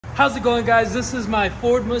How's it going, guys? This is my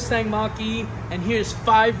Ford Mustang Mach-E, and here's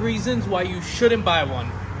 5 reasons why you shouldn't buy one.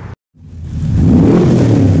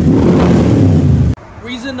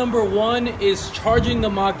 Reason number 1 is charging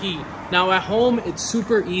the Mach-E. Now at home, it's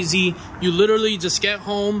super easy. You literally just get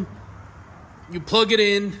home, you plug it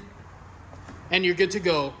in, and you're good to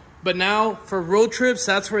go. But now for road trips,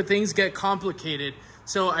 that's where things get complicated.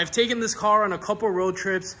 So I've taken this car on a couple road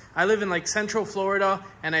trips. I live in like Central Florida,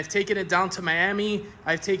 and I've taken it down to Miami.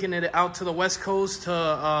 I've taken it out to the West Coast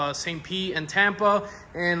to St. Pete and Tampa.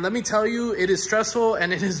 And let me tell you, it is stressful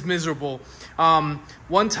and it is miserable.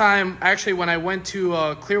 One time, actually, when I went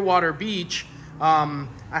to Clearwater Beach, I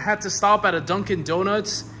had to stop at a Dunkin'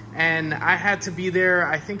 Donuts, and I had to be there,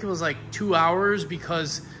 I think it was like 2 hours,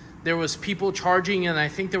 because there was people charging, and I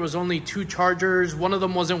think there was only 2 chargers. One of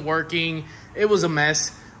them wasn't working. It was a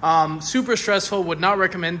mess. Super stressful. Would not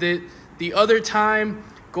recommend it. The other time,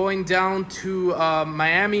 going down to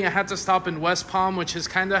Miami, I had to stop in West Palm, which is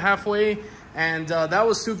kind of halfway, and that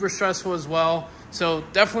was super stressful as well. So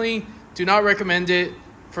definitely do not recommend it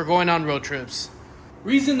for going on road trips.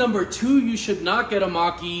 Reason number 2 you should not get a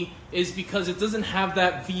Mach-E is because it doesn't have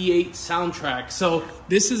that V8 soundtrack. So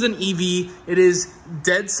this is an EV, it is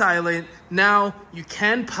dead silent. Now you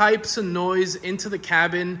can pipe some noise into the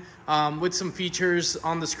cabin with some features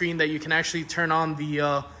on the screen that you can actually turn on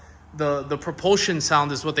the propulsion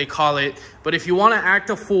sound is what they call it. But if you want to act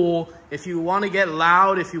a fool, if you want to get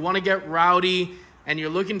loud, if you want to get rowdy, and you're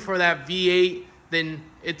looking for that V8, then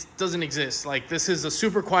it doesn't exist. Like, this is a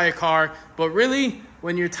super quiet car, but really,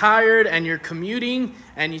 when you're tired and you're commuting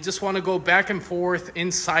and you just want to go back and forth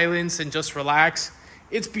in silence and just relax,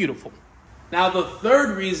 it's beautiful. Now, the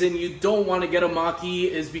third reason you don't want to get a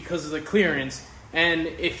Mach-E is because of the clearance. And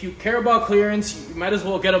if you care about clearance, you might as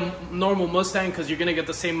well get a normal Mustang, because you're going to get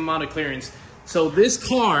the same amount of clearance. So this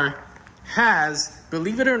car has,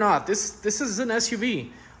 believe it or not, this is an SUV.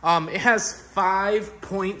 It has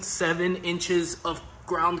 5.7 inches of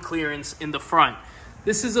ground clearance in the front.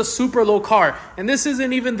 This is a super low car, and this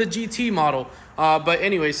isn't even the GT model. But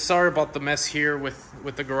anyways, sorry about the mess here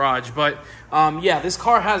with the garage. But yeah, this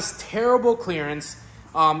car has terrible clearance.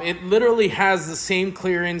 It literally has the same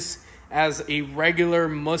clearance as a regular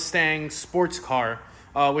Mustang sports car,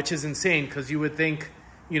 which is insane, because you would think,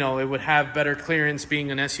 you know, it would have better clearance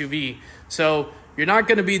being an SUV. So you're not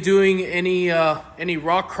going to be doing any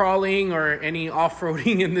rock crawling or any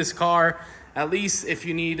off-roading in this car, at least if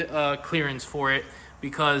you need clearance for it.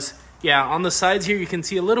 Because yeah, on the sides here you can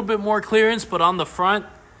see a little bit more clearance, but on the front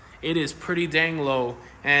it is pretty dang low.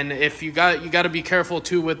 And if you got to be careful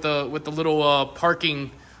too with the little parking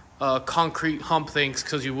concrete hump things,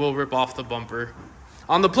 because you will rip off the bumper.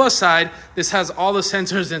 On the plus side, this has all the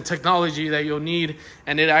sensors and technology that you'll need,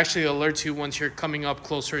 and it actually alerts you once you're coming up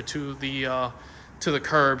closer to the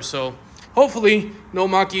curb. So hopefully no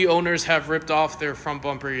Mach-E owners have ripped off their front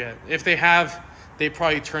bumper yet. If they have, they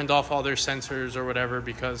probably turned off all their sensors or whatever,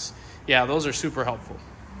 because yeah, those are super helpful.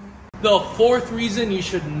 The fourth reason you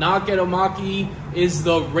should not get a Mach-E is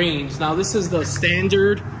the range. Now, this is the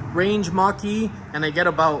standard range Mach-E, and I get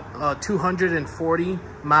about 240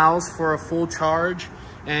 miles for a full charge.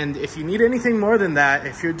 And if you need anything more than that,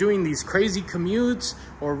 if you're doing these crazy commutes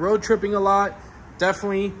or road tripping a lot,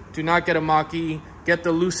 definitely do not get a Mach-E. Get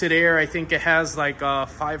the Lucid Air. I think it has like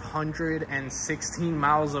 516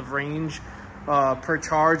 miles of range per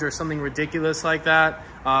charge or something ridiculous like that.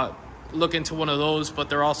 Look into one of those, but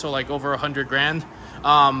they're also like over 100 grand.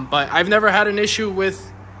 But I've never had an issue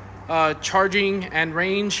with charging and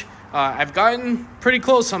range. I've gotten pretty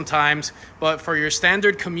close sometimes, but for your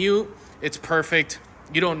standard commute, it's perfect.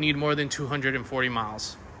 You don't need more than 240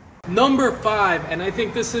 miles. Number 5, and I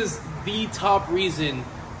think this is the top reason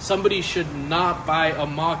somebody should not buy a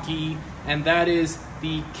Mach-E, and that is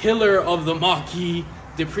the killer of the Mach-E,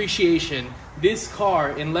 depreciation. This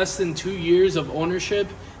car, in less than 2 years of ownership,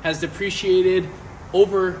 has depreciated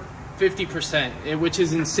over 50%, which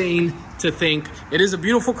is insane to think. It is a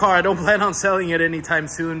beautiful car. I don't plan on selling it anytime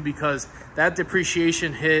soon, because that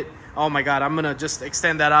depreciation hit, oh my God, I'm gonna just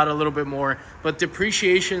extend that out a little bit more. But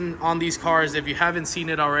depreciation on these cars, if you haven't seen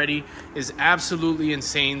it already, is absolutely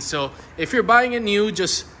insane. So if you're buying it new,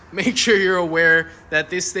 just make sure you're aware that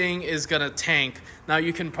this thing is gonna tank. Now,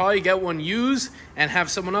 you can probably get one used and have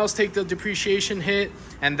someone else take the depreciation hit,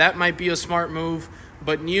 and that might be a smart move.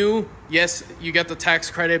 But new, yes, you get the tax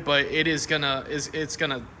credit, but it's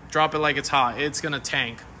gonna drop it like it's hot. It's gonna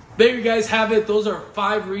tank. There you guys have it. Those are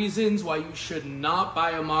 5 reasons why you should not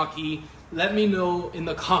buy a Mach-E. Let me know in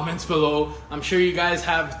the comments below. I'm sure you guys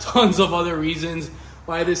have tons of other reasons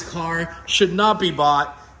why this car should not be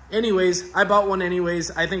bought. Anyways, I bought one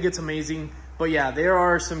anyways. I think it's amazing. But yeah, there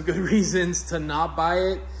are some good reasons to not buy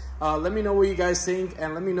it. Let me know what you guys think,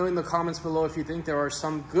 and let me know in the comments below if you think there are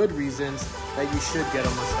some good reasons that you should get a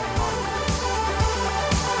Mustang Mach-E.